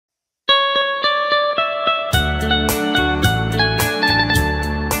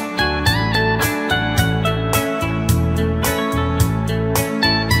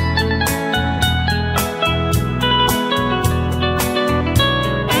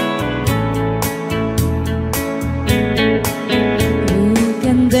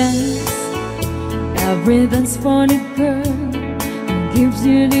dance for the girl who gives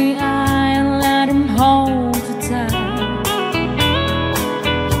you the eye and let him hold you tight.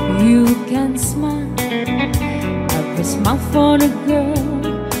 You can smile, have a smile for the girl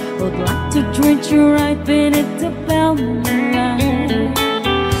who'd like to treat you right beneath the velvet light.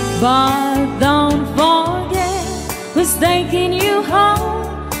 But don't forget who's taking you home,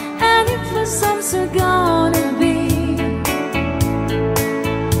 and if the songs are gonna be.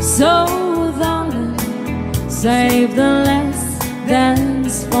 So darling, save the last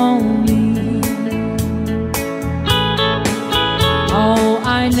dance for me. Oh,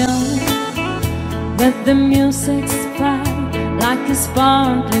 I know that the music's fine, like a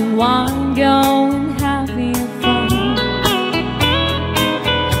sparkling wine, going having fun.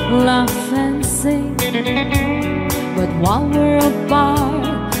 Laugh and sing, but while we're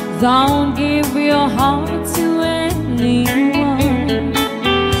apart, don't give your heart to anyone.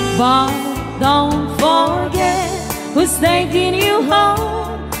 But don't forget who's taking you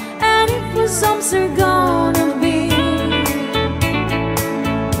home, and if the songs are gonna be.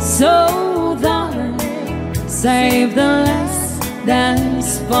 So darling, save the last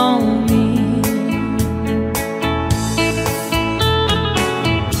dance for me.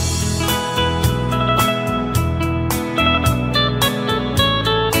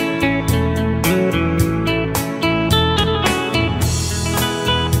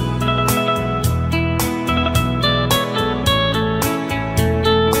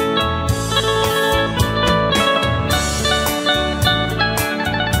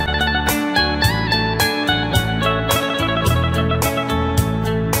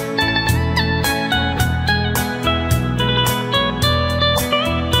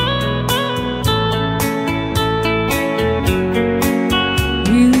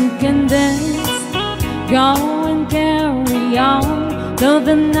 Go and carry on till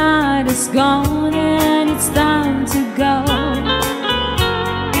the night is gone and it's time to go.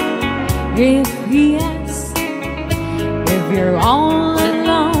 If he asks if you're all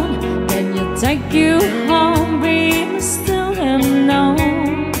alone, can you take you home? We still him no.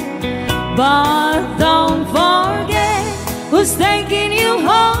 But don't forget who's taking you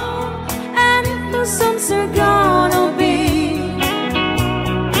home, and if the songs are gonna be.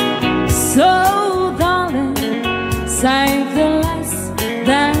 So save the last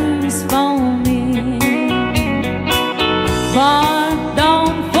dance for me. But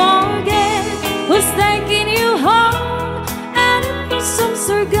don't forget who's taking you home, and if the songs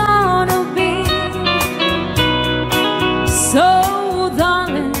are gonna be. So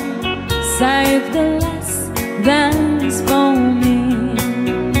darling, save the last dance for me.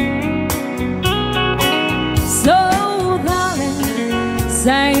 So darling,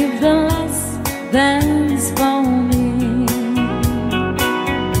 save the last dance for me.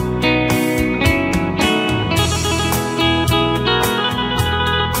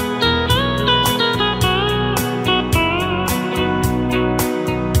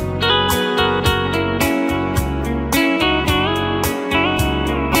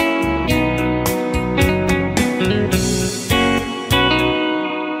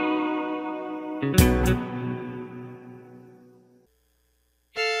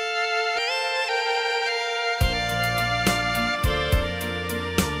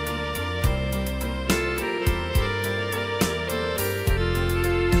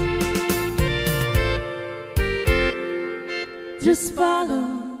 Just follow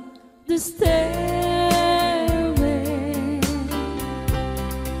the stairway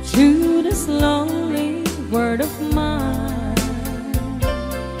through this lonely world of mine.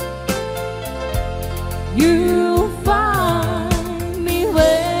 You'll find me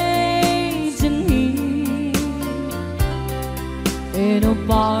waiting here in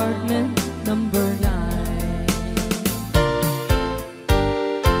apartment number 9.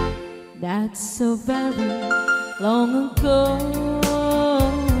 That's so very long ago.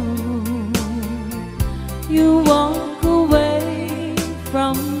 You walk away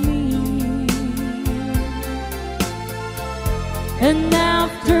from me, and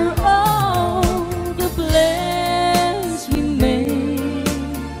after all the plans we made,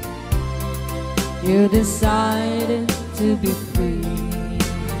 you decided to be free.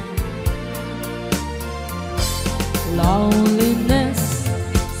 Loneliness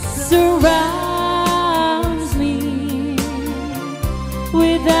surrounds me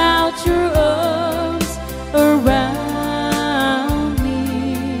without your arms around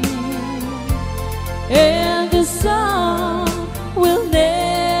me, and the sun will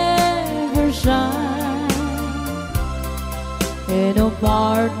never shine in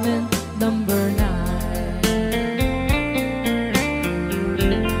apartment number 9.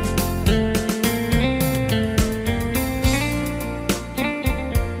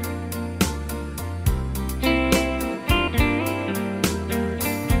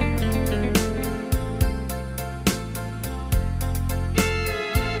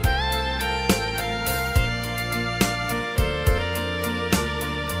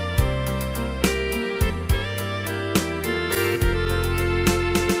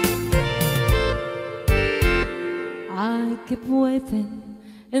 keep waiting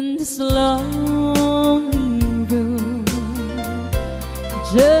in this lonely room,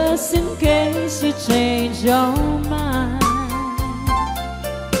 just in case you change your mind.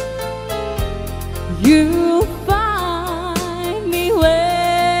 You'll find me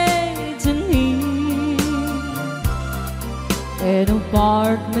waiting here at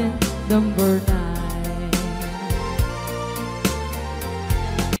apartment number 9.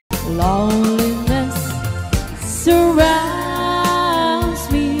 Loneliness surrounds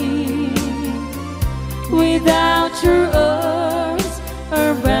me without your arms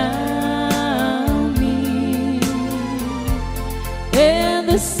around me, and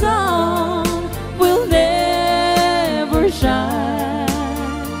the sun will never shine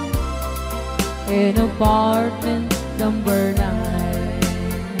in apartment number 9.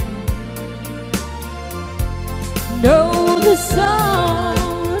 No, the sun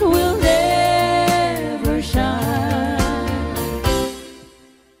will never shine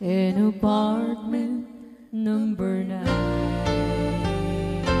in apartment number 9.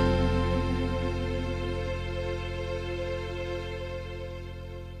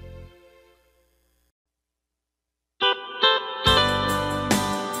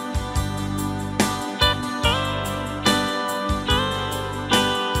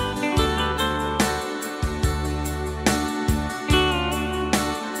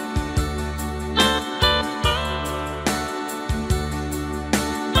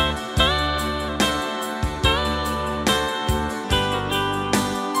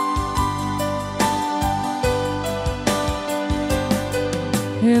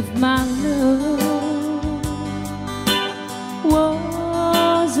 If my love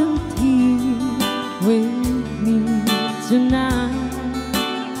wasn't here with me tonight,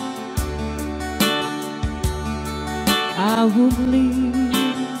 I would leave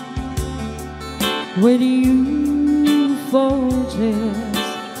with you for just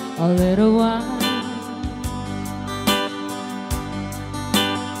a little while.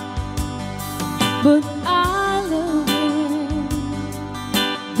 But I love him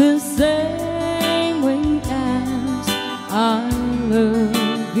the same way as I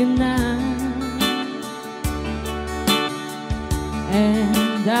love you now,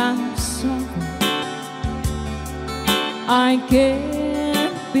 and I'm sorry I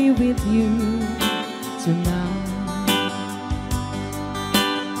can't be with you tonight.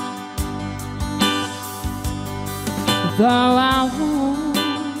 Though I want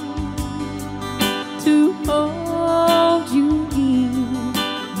to hold you in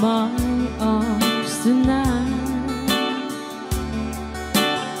my arms tonight,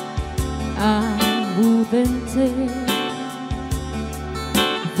 I wouldn't take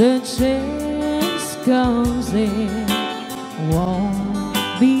the chance, 'cause it won't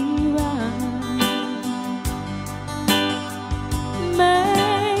be right.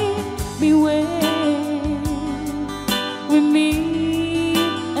 Maybe when we meet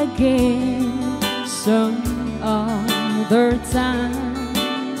again some other time,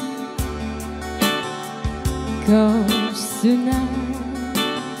 'cause tonight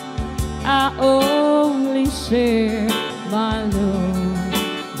I only share my love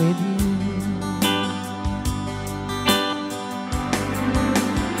with you.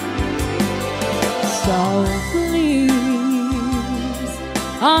 So please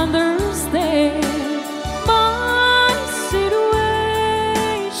understand my situation.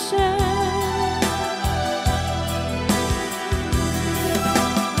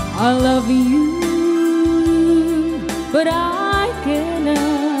 I love you, but I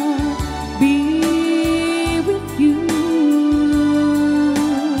cannot be with you.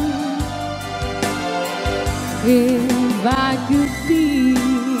 If I could be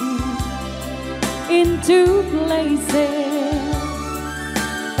in two places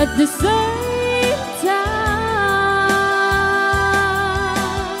at the same time,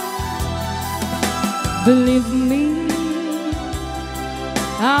 believe me,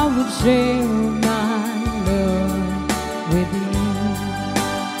 I would share my love with you.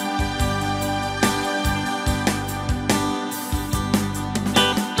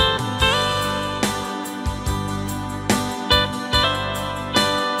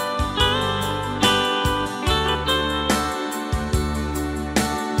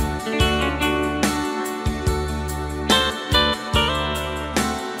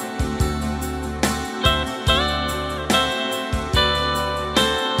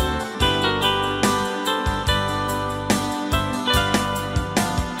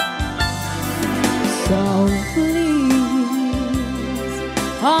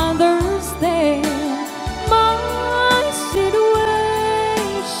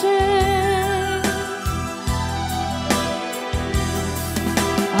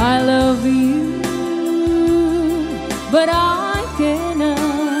 love you, but I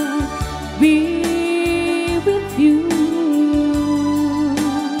cannot be with you.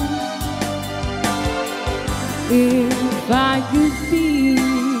 If I could be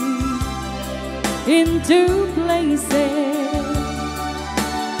in two places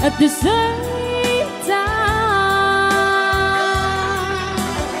at the same time,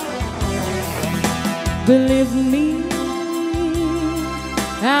 believe me,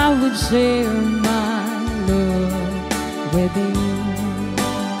 I would share my love with you.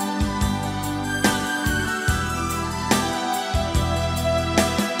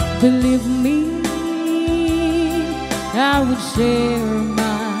 Believe me, I would share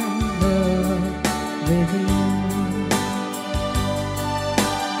my love with you.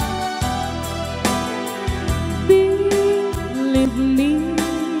 Believe me,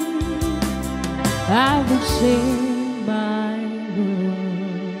 I would share my love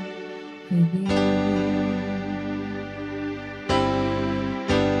with you.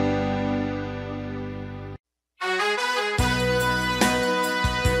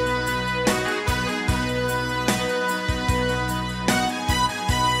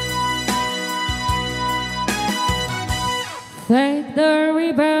 Take the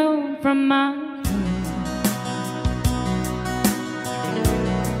ribbon from my hand,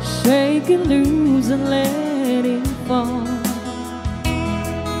 shake it loose and let it fall.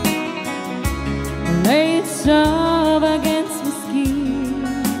 Lay it soft against my skin,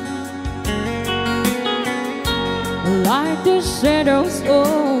 like the shadows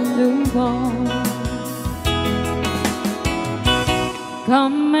on the wall.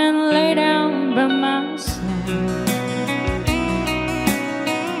 Come and lay down by my side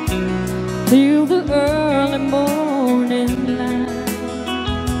till the early morning light.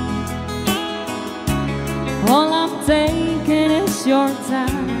 All I'm taking is your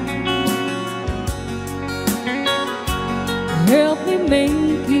time. Help me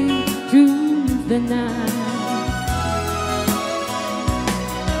make it through the night.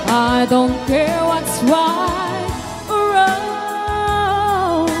 I don't care what's right or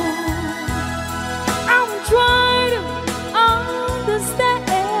wrong. I'm trying to understand.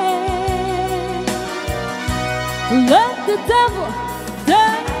 Let the devil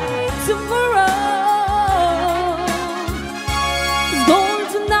take tomorrow. It's gone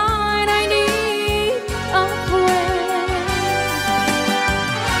tonight, I need a friend.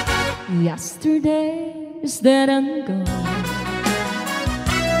 Yesterday is dead and gone,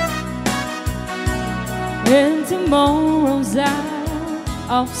 and tomorrow's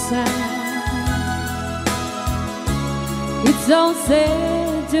out of sight. It's so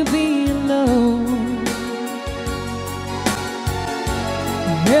sad to be alone.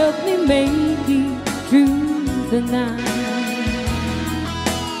 Help me make it through the night.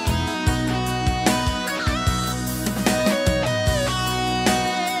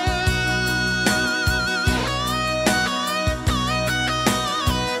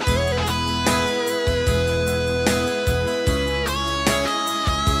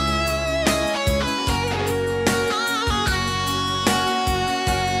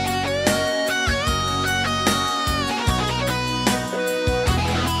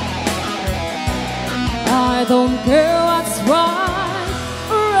 I don't care what's right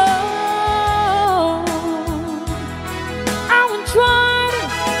or wrong. I will try to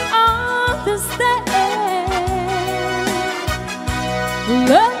understand.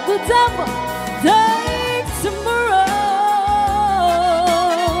 Let the devil take tomorrow.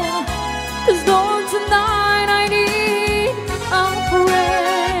 'Cause gone tonight, I need a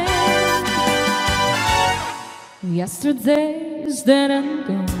friend. Yesterday is dead and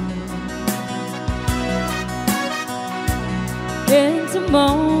gone, and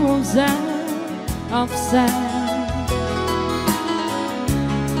tomorrow's out of sight.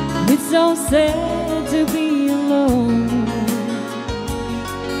 It's so sad to be alone.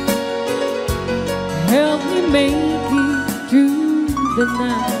 Help me make it through the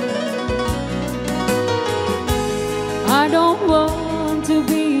night. I don't want to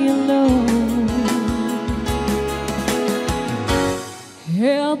be alone.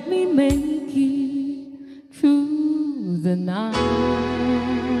 Help me make it through the night.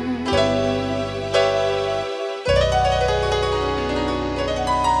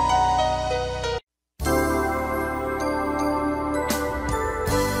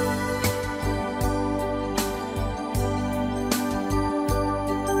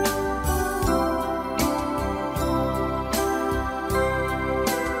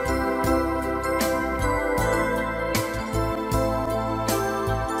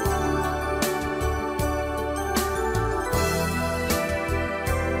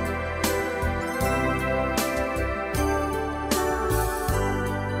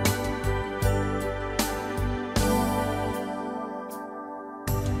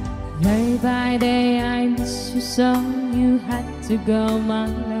 Day by day I miss you so, you had to go, my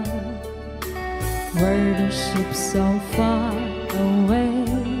love. Were the ship so far away?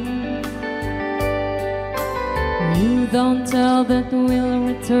 You don't tell that we'll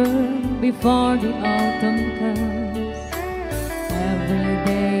return before the autumn comes. Every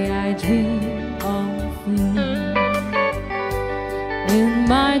day I dream of you. In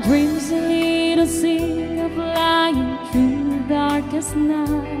my dreams a little sea of flying through the darkest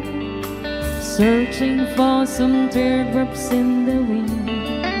night, searching for some teardrops in the wind.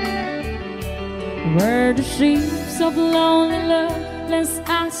 Where the ships of lonely love, lest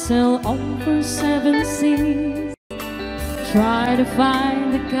I sail over 7 seas, try to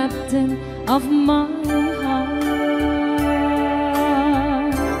find the captain of my heart.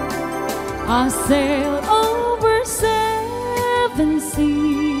 I sail over 7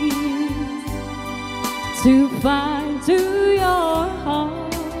 seas to find to your heart.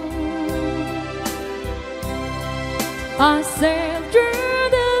 I sail through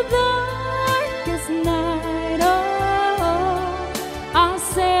the darkest night. Oh, I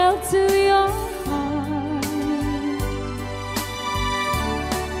sail to your heart.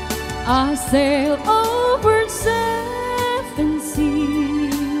 I sail over 7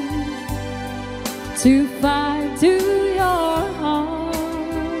 seas to find to your heart.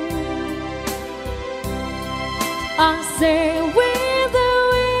 I sail with the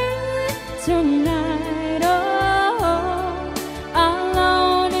winter night, oh,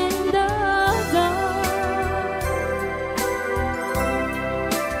 alone in the dark.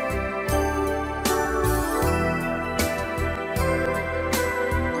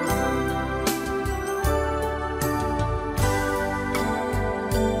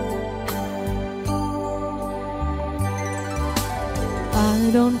 I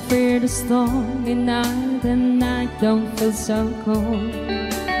don't fear the stormy night, and I don't feel so cold.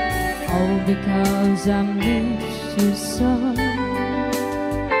 All because I miss you so.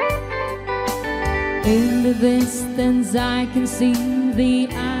 In the distance I can see the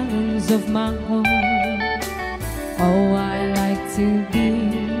islands of my home. Oh, I like to be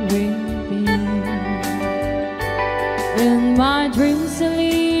with you. In my dreams a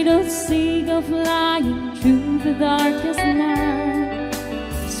little seagull flying through the darkest night,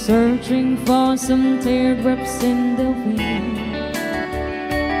 searching for some teardrops in the wind.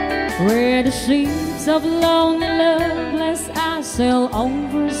 Where the ships of lonely love, lest I sail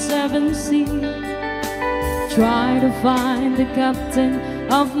over 7 seas, try to find the captain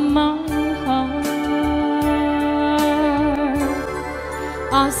of my heart.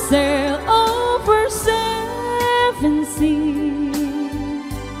 I sail over 7 seas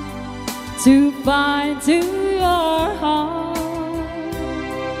to find to your heart.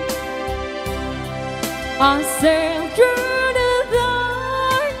 I sail through the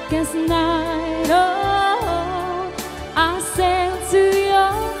darkest night, oh, I sail to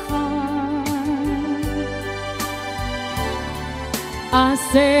your heart. I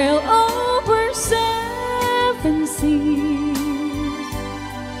sail over 7 seas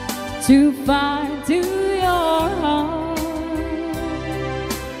to find to your heart.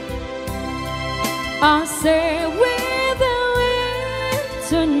 I sail with the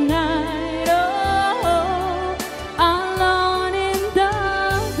winter night, oh, alone in the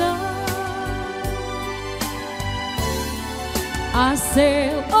dark. I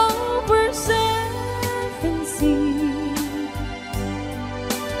sail over 7 seas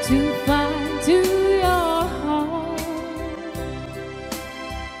to find to your heart.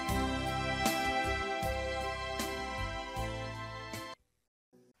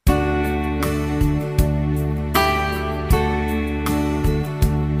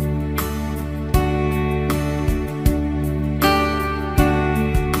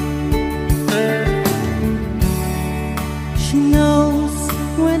 She knows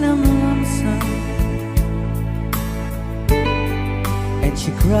when I'm lonesome, and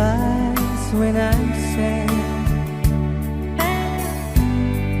she cries when I'm sad.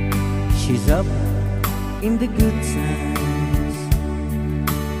 She's up in the good times,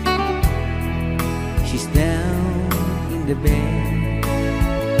 she's down in the bad.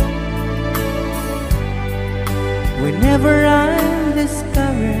 Whenever I'm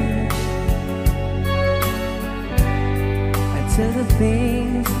discouraged, tell the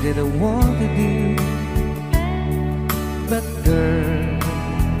things that I want to do. But girl,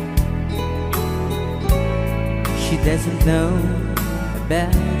 she doesn't know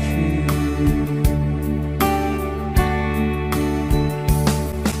about you.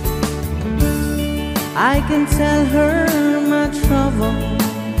 I can tell her my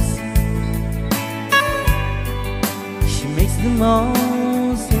troubles, she makes the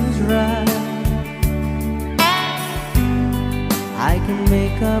most things right. can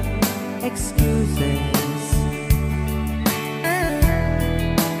make up excuses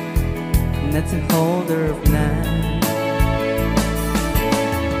not to hold her now.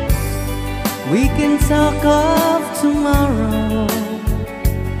 We can talk of tomorrow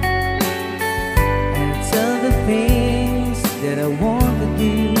and tell the things that I want to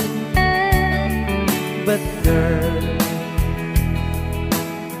do. But girl,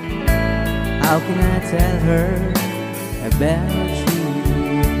 how can I tell her about you?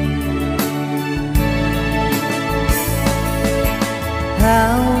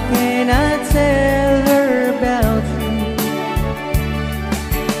 How can I tell her about you?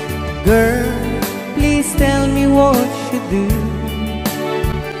 Girl, please tell me what you do.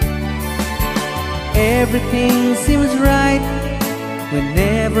 Everything seems right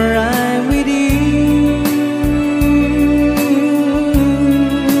whenever I'm with you.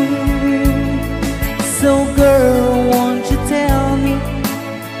 So girl, won't you tell me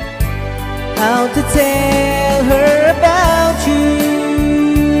how to tell her about you?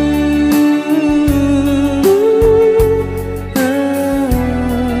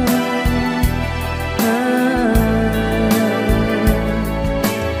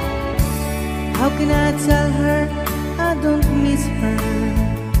 How can I tell her I don't miss her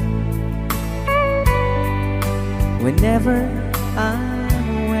whenever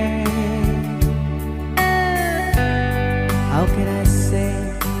I'm away? How can I say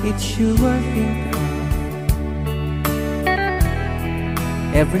it's you I think of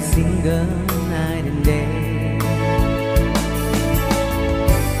every single night and day?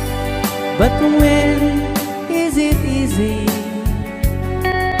 But when is it easy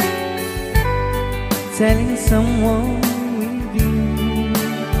telling someone with you?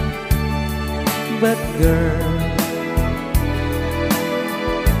 But girl,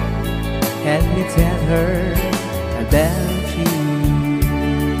 help me tell her about you.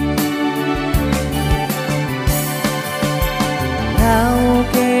 How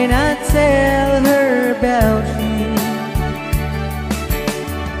can I tell her about you?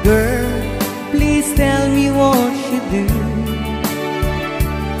 Girl, please tell me what you do.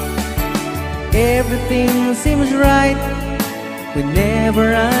 Everything seems right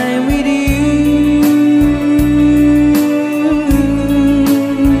whenever I'm with you.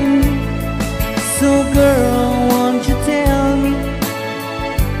 So girl, won't you tell me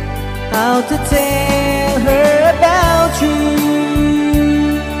how to tell her about you?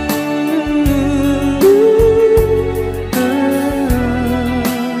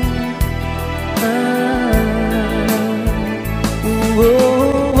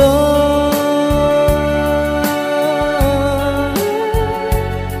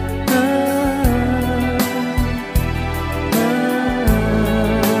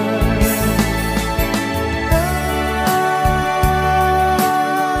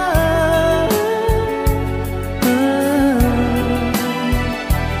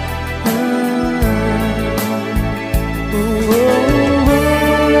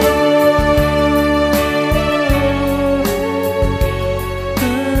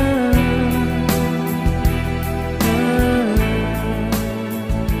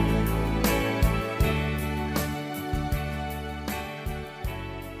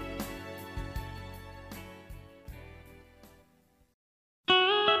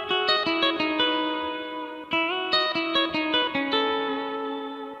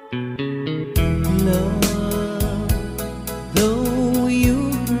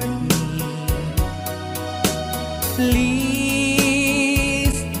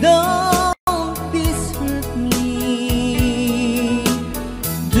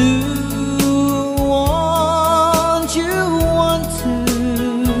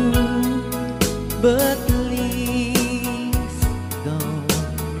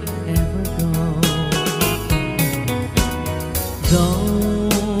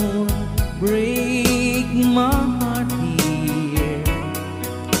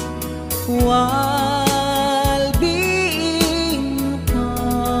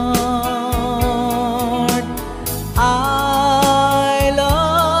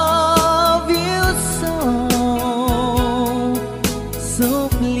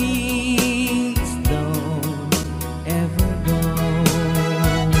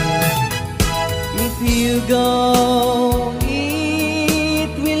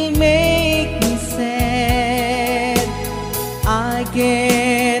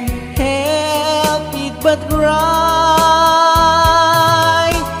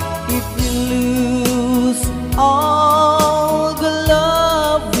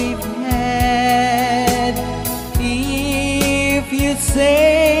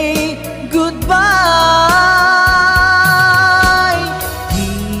 say goodbye.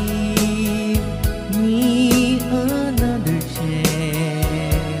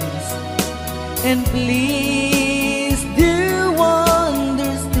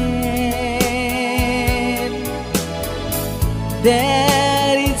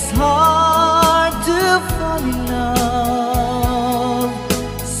 that it's hard to fall in love.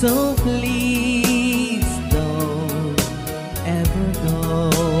 So please don't ever go.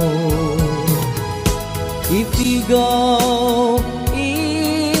 If you go,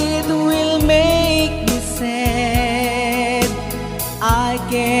 it will make me sad. I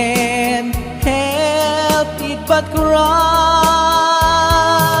can't help it but cry.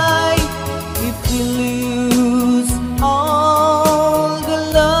 If we lose all the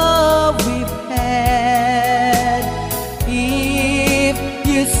love we've had, if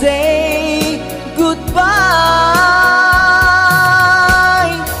you say goodbye,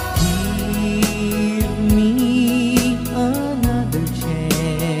 give me another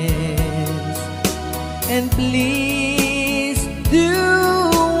chance, and please do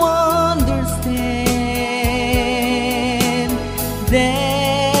understand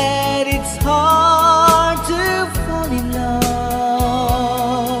that it's hard to fall in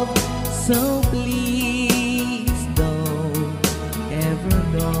love. So please don't ever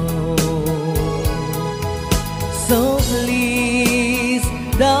go. So please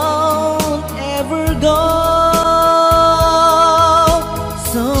don't ever go.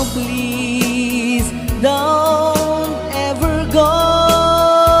 So please don't ever go.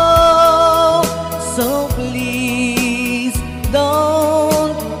 So please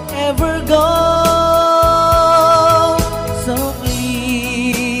don't ever go. So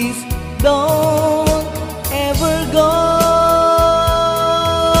please don't ever go.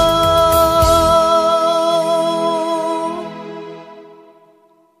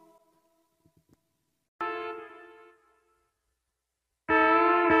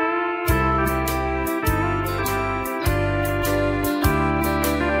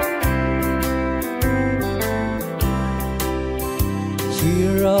 She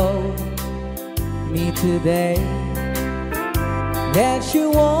wrote me today that she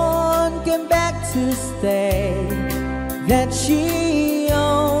won't come back to stay, that she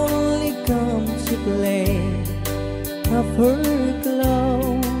only comes to play of her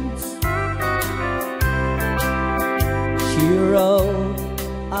clothes. She wrote,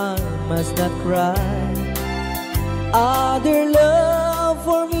 I must not cry, other love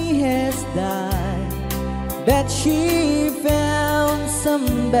for me has died, that she found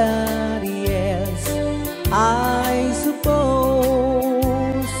somebody else, I suppose.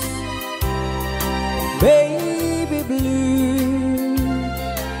 Baby blue,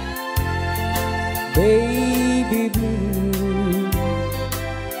 baby blue,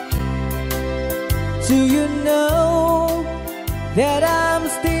 do you know that I'm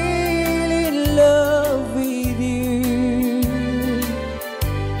still in love with you?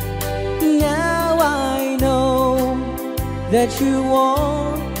 Now I know that you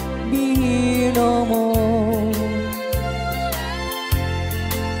won't be here no more.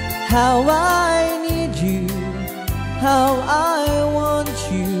 How I need you, how I want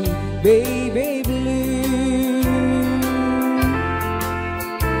you, baby blue.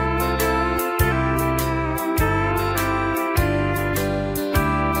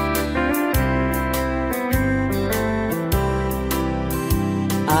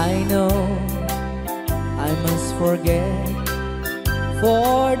 I know I must forget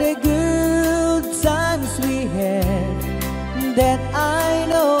for the good times we had, that I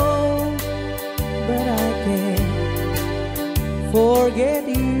know, but I can't forget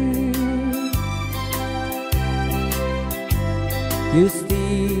you. You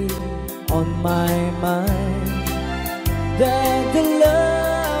still on my mind, that the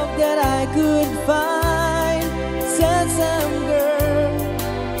love that I could find, said some girl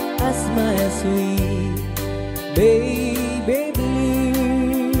as my sweet baby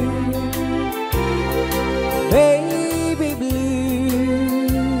blue, baby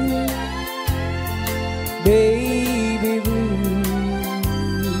blue, baby blue.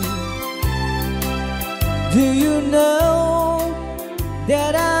 Do you know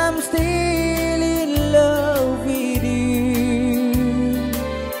that I'm still in love with you?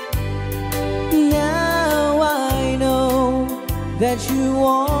 Now I know that you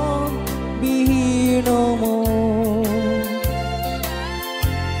won't be here no more.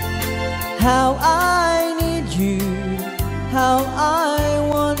 How I need you, how I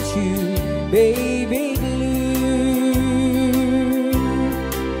want you, baby blue,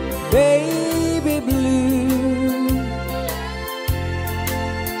 baby blue,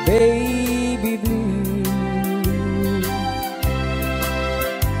 baby blue.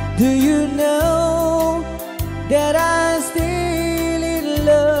 Do you know that I'm still in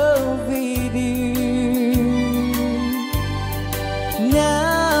love with you?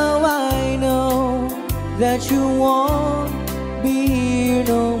 Now I know that you won't be here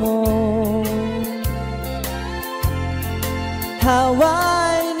no more. How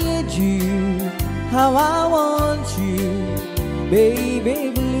I need you, how I want you,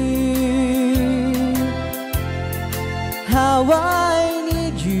 baby blue. How I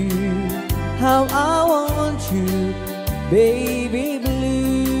need you, how I want you, baby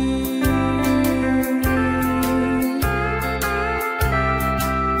blue.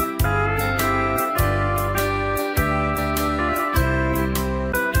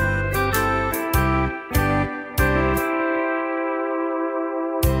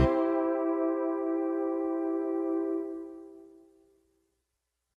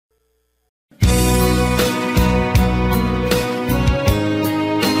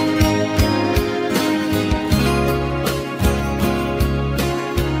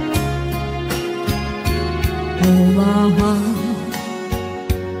 Oh, my heart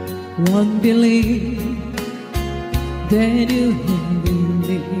won't believe that you envy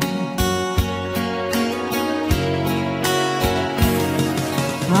me.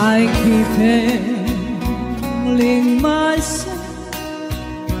 I keep telling myself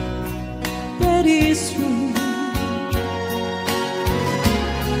that it's true.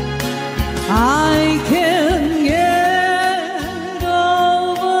 I can get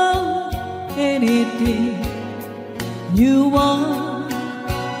over anything you want,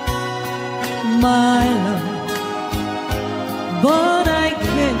 my love, but I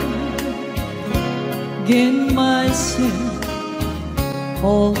can't get myself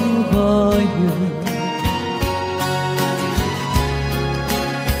over you.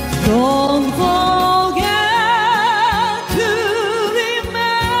 Don't forget to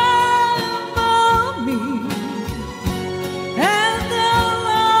remember me and the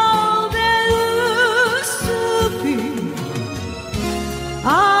love that used to be.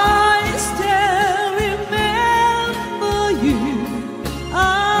 I still remember you. I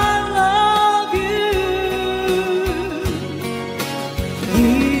love you.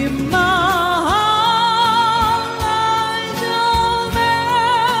 In my heart lies a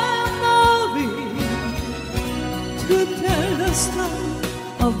memory to tell the story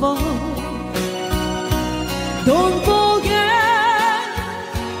of all. Don't forget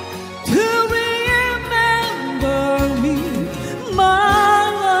to remember me,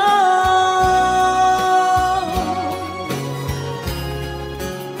 my love.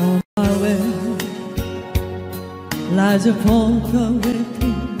 On my way lies a photo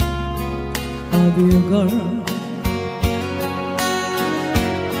waiting of you, girl,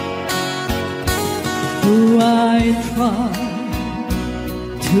 who I try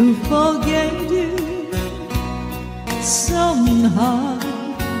to forget you somehow.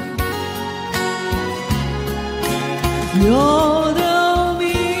 You're the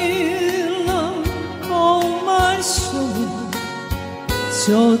mirror of my soul,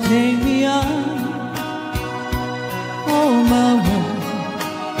 so take me out on my way.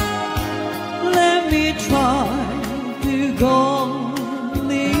 Let me try to go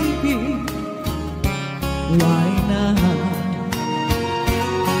living right now.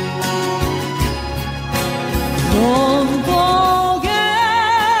 Don't forget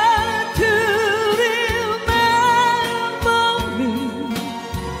to remember me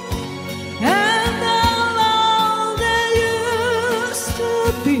and the love that used to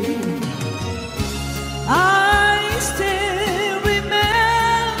be. I still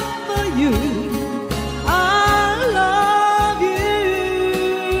remember you. I love you.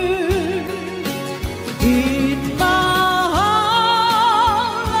 In my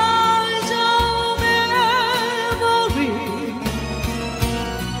heart lies a memory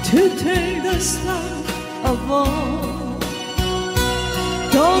to take the start of all.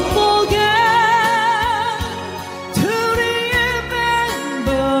 Don't forget to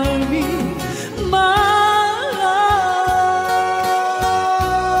remember me, my love.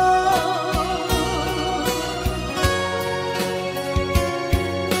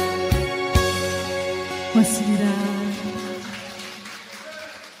 고맙습니다.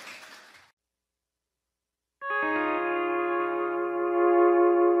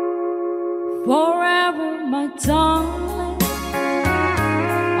 Forever, my darling,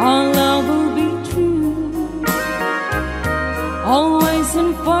 our love will be true. Always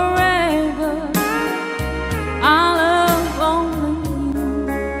and forever, I love only you.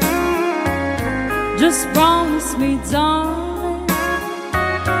 Just promise me, darling,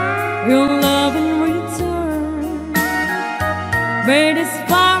 you'll love in return. Great is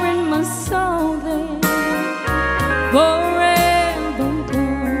fire in my soul there, forever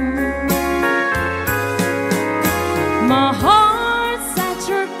gone. My heart's at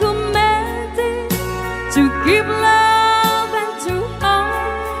your command to keep love and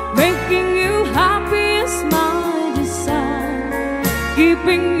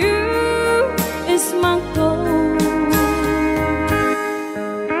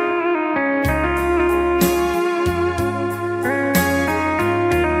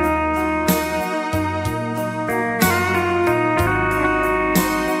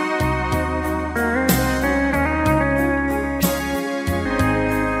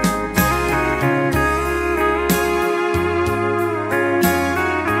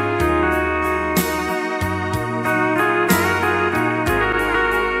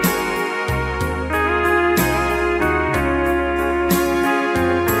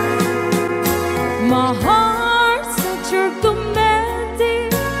my heart that you're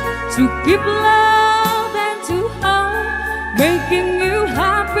commanding to keep love and to hold. Making you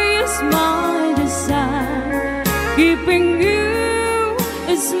happy is my desire. Keeping you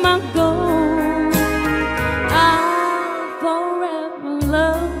is my goal. I'll forever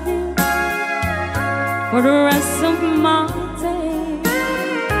love you for the rest of my days.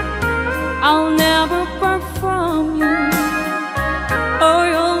 I'll never part from you or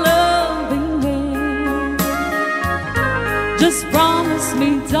your loving ways. Just promise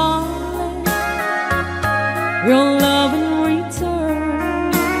me, darling, your love in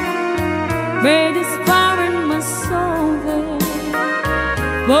return. May this fire in my soul there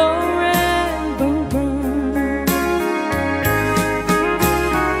forever burn.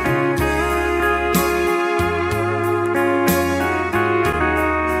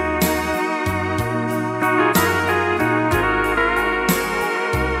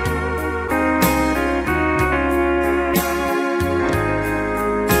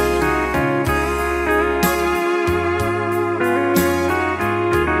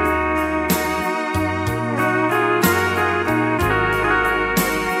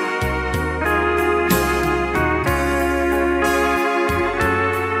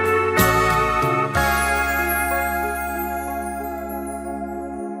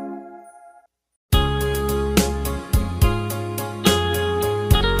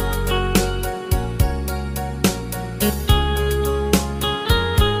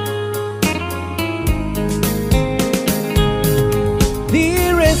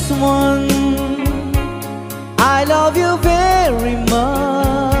 One, I love you very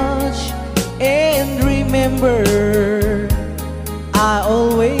much, and remember, I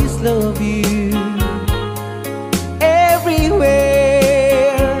always love you.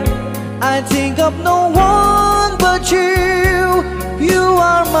 Everywhere I think of no one but you. You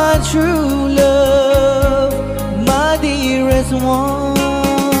are my true love, my dearest one,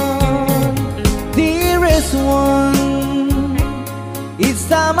 dearest one. Each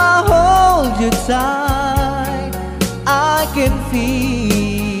time I hold you tight, I can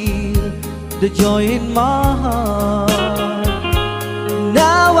feel the joy in my heart.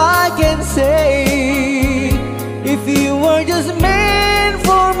 Now I can say, if you were just meant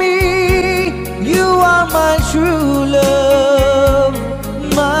for me, you are my true love,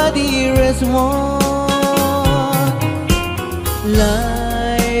 my dearest one.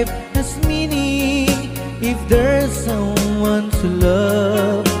 Life has meaning if there's someone to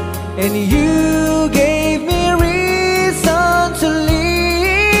love, and you gave me reason to live.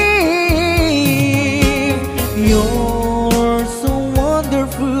 You're so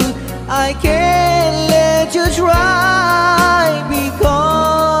wonderful, I can't let you try,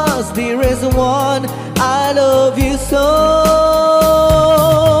 because there is one, I love you so.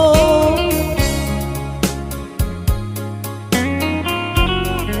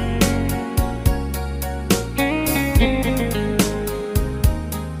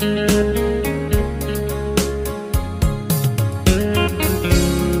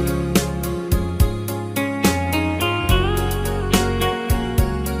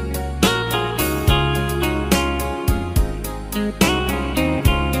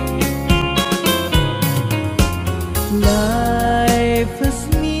 Life has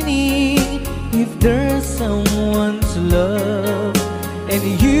meaning if there's someone to love, and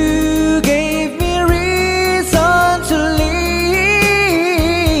you gave me reason to live.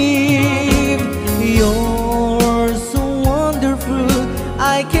 You're so wonderful,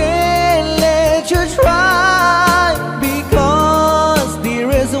 I can't let you try, because there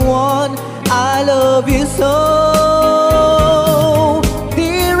is one, I love you so.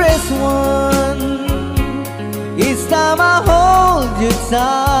 Dearest one, each time I hold you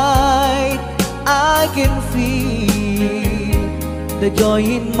tight, I can feel the joy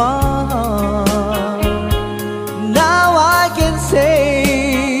in my heart. Now I can say,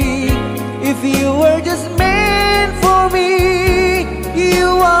 if you were just meant for me, you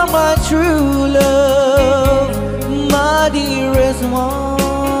are my true love, my dearest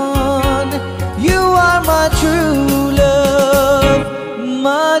one. You are my true love,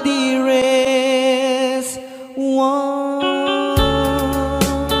 my dearest one.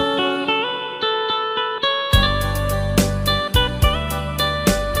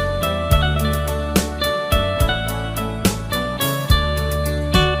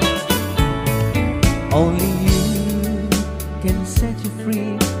 Only you can set you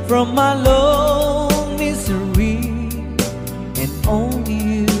free from my long misery, and only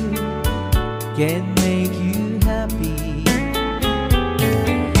you can make you happy.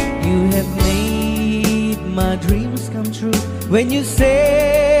 You have made my dreams come true when you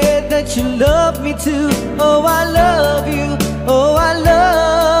said that you love me me too. Oh, I love you. Oh, I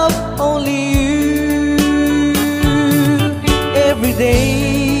love only you. Every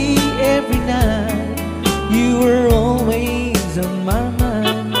day, every night, you were always on my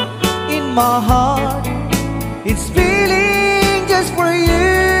mind. In my heart, it's feeling just for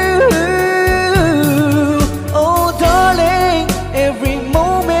you. Oh, darling, every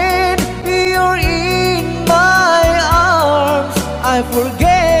moment you're in my arms, I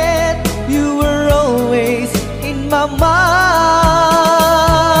forget you were always in my mind.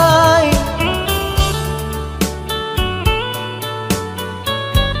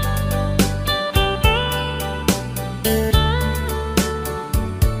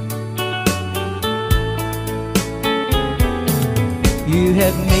 You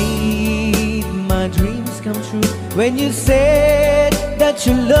have made my dreams come true when you said that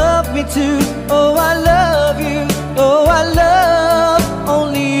you love me too. Oh, I love you. Oh, I love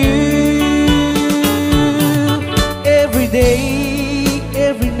only you. Every day,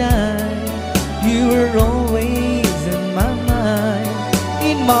 every night, you were always in my mind.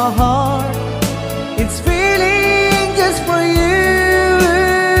 In my heart, it's feeling just for you.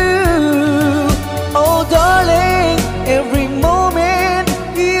 Oh, darling, every moment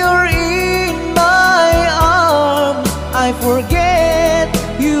you're in my arms, I forget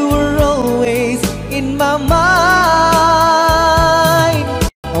you were always in my mind.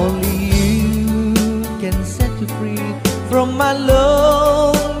 Only you can set you free from my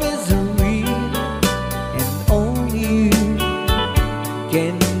love misery, and only you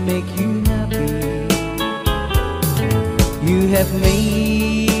can make you happy. You have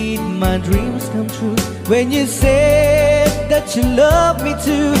made my dreams come true when you said that you love me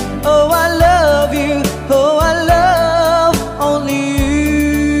too. Oh, I love you. Oh, I love only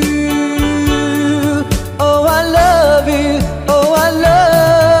you. Oh, I love you. Oh, I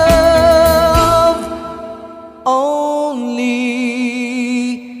love only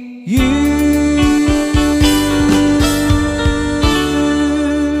you.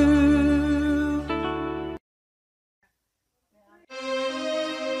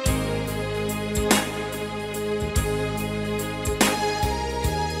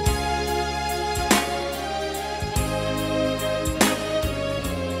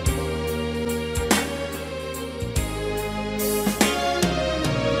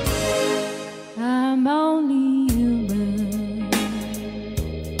 I'm only human.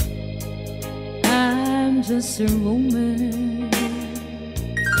 I'm just a woman.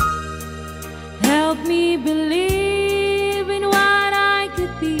 Help me believe in what I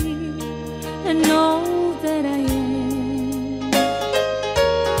could be and know that I am.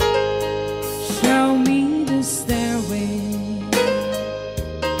 Show me the stairway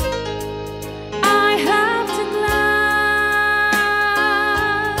I have to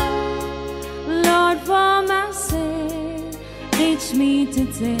climb. Lord, for my sake, teach me to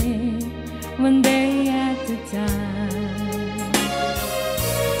take one day at a time.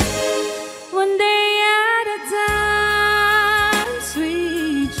 One day at a time,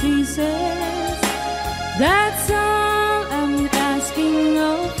 sweet Jesus. That's all I'm asking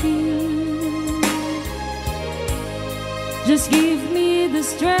of you. Just give me the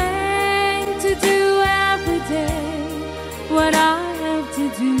strength to do every day what I have to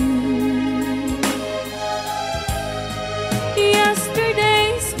do.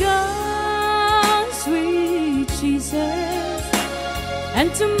 Yesterday's gone, sweet Jesus,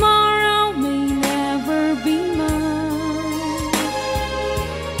 and tomorrow may never be mine.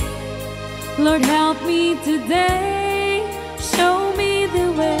 Lord, help me today, show me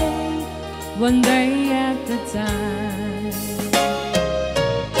the way, one day at a time.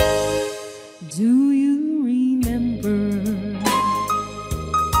 Do you remember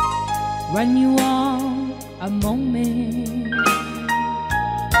when you walk among men?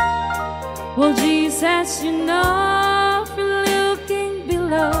 Well, Jesus, you know, for looking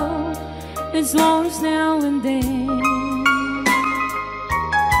below, it's wars now and then,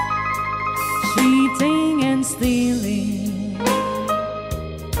 cheating and stealing,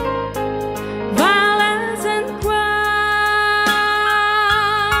 violence and crime.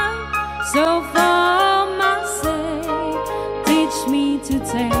 So for my sake, teach me to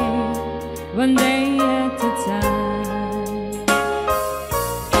take one day at a time.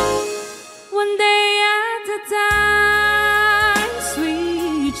 One day at a time,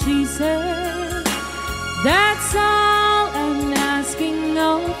 sweet Jesus. That's all I'm asking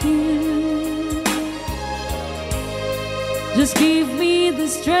of you. Just give me the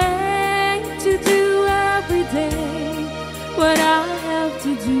strength to do every day what I have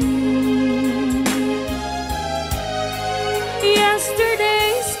to do.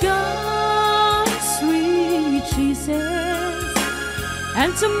 Yesterday's gone,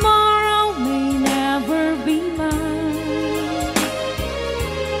 and tomorrow may never be mine.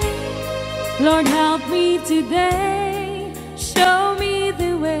 Lord, help me today, show me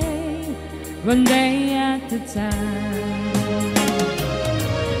the way, one day at a time.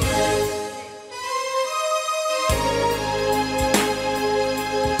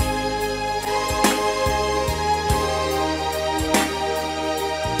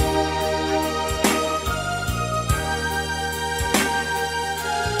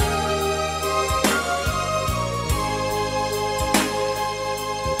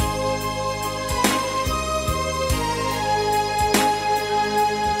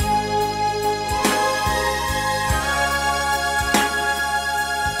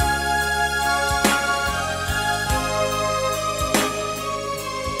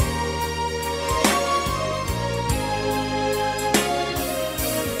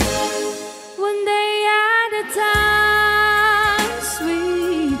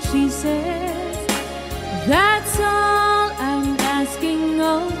 That's all I'm asking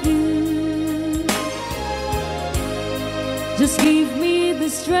of you. Just give me the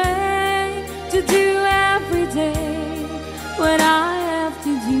strength to do every day what I have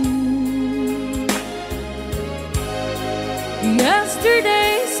to do.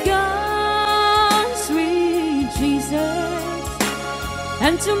 Yesterday's gone, sweet Jesus,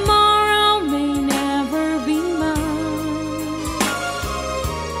 and tomorrow may never be mine.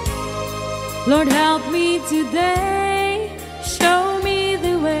 Lord, help me today, show me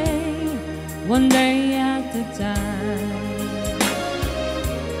the way, one day at a time.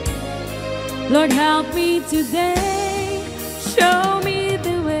 Lord, help me today, show me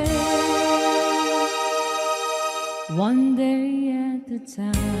the way, one day at a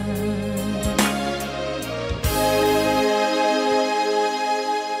time.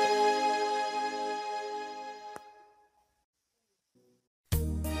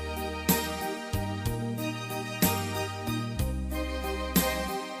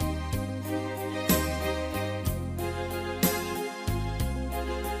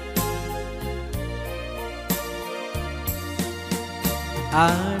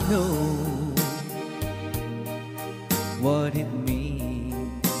 I know what it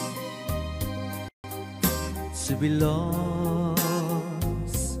means to be lost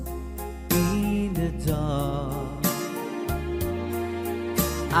in the dark.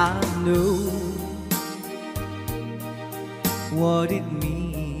 I know what it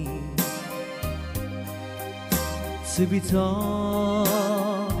means to be tossed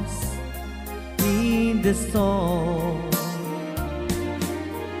in the storm.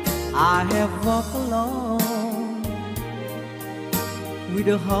 I have walked alone with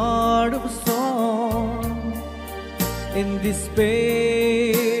a heart of stone, in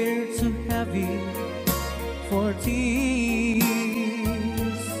despair too heavy for tears.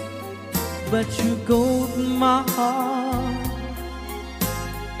 But you caught my heart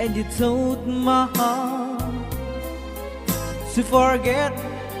and you told my heart to forget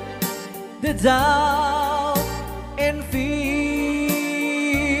the doubt and fear.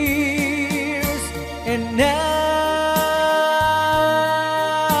 And now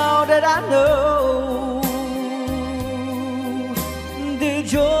that I know the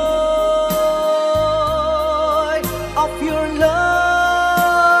joy of your love,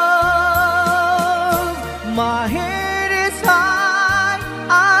 my head is high,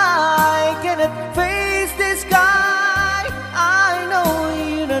 I cannot face the sky. I know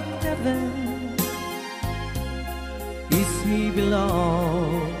you're not heaven, is he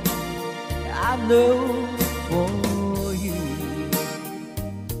belong. I know for you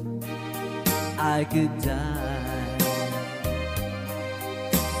I could die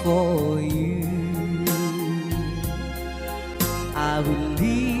for you. I will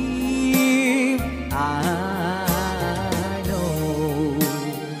live, I know.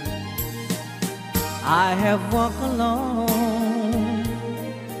 I have walked alone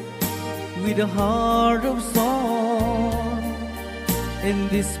with a heart of stone, in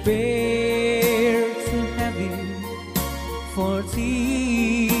despair too heavy for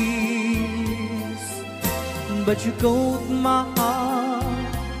tears. But you caught my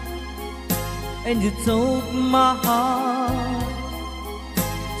heart and you told my heart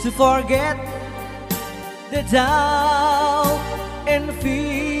to forget the doubt and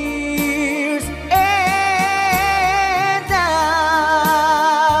fears. And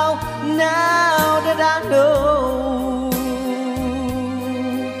now that I know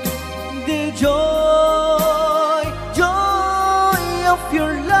joy of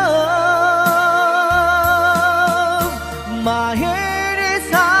your love, my head is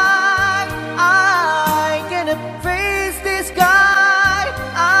high, I cannot face the sky.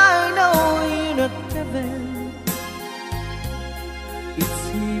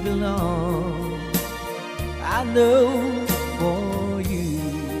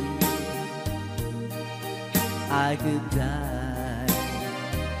 I could die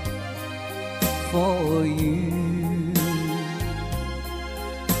for you.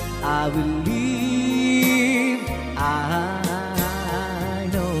 I will leave, I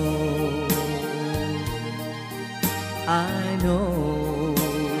know, I know.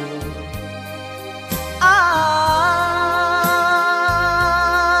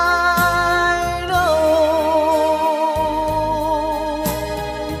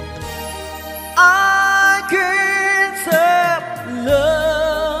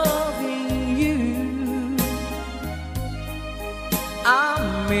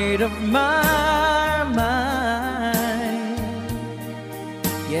 Of my mind,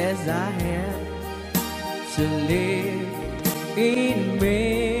 yes, I have to live in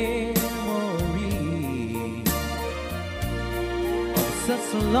memory of such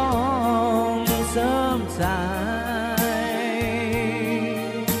a lonesome time.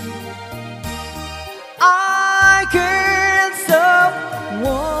 I can't stop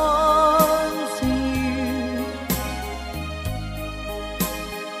wanting you.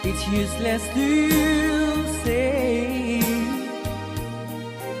 It's useless to say,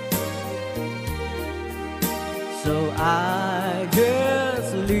 so I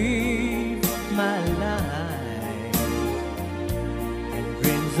just live my life and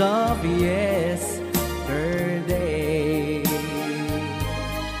dreams of yesterday.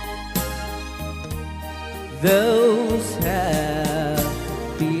 Those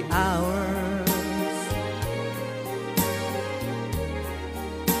happy hours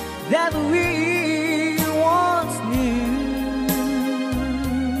that we once knew,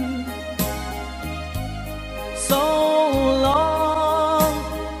 so long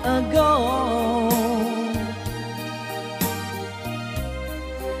ago,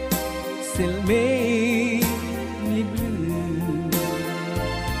 still make me blue.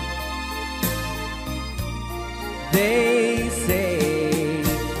 They say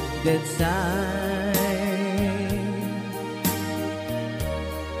that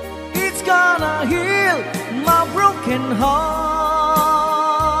gonna heal my broken heart.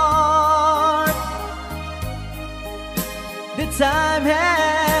 The time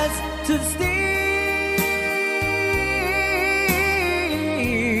has to steal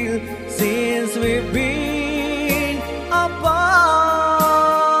since we've been apart.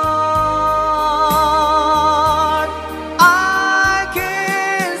 I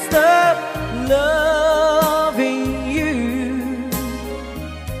can't stop loving you.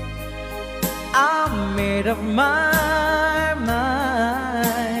 I'm made of my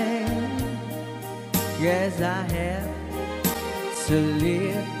mind. Yes, I have to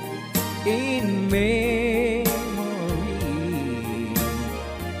live in memory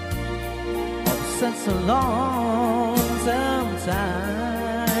of such a lonesome time.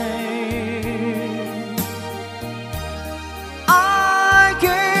 I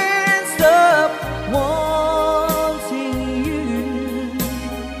can't stop wanting you.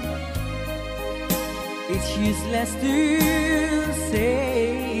 It's useless to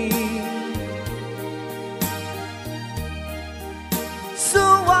say, so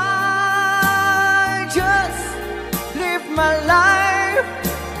I just live my life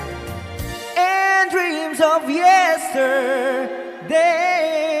and dreams of yesterday.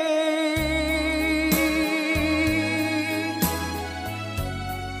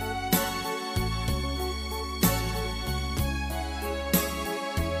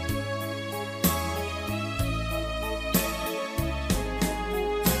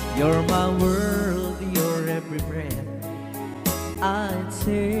 You're my world, your every breath I'd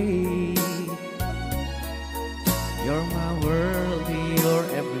say. You're my world, your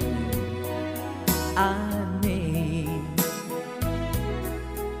every move I make.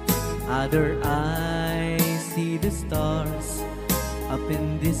 Other eyes see the stars up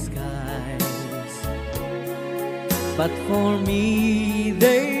in the skies, but for me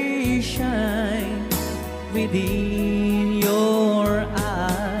they shine within your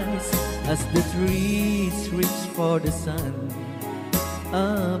eyes as the trees reach for the sun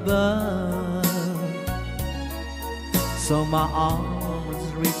above. So my arms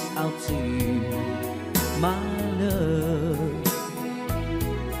reach out to you, my love.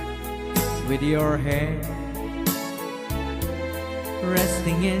 With your hand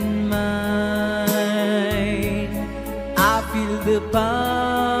resting in mine, I feel the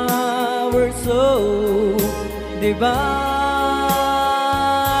power so divine.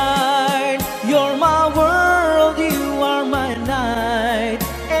 You're my world, you are my night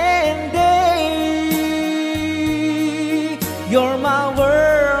and day. You're my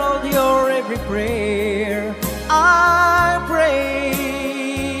world, your every prayer I pray.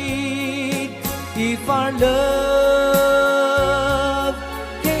 If our love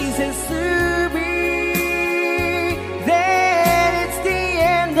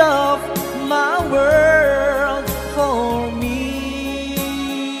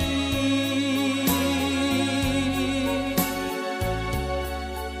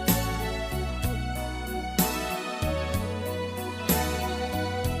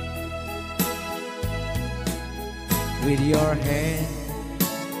your hand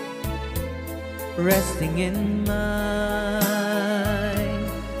resting in mine,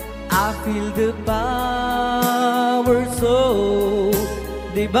 I feel the power so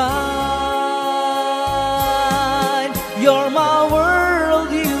divine. You're my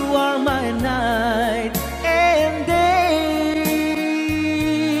world, you are my night and day.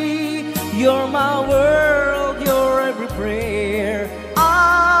 You're my world, your every prayer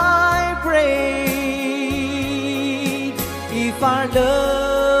I pray. If our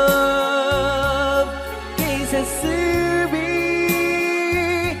love is a survey,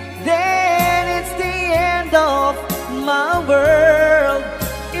 then it's the end of my world.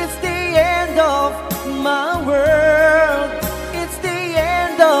 It's the end of my world. It's the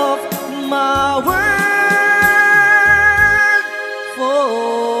end of my world.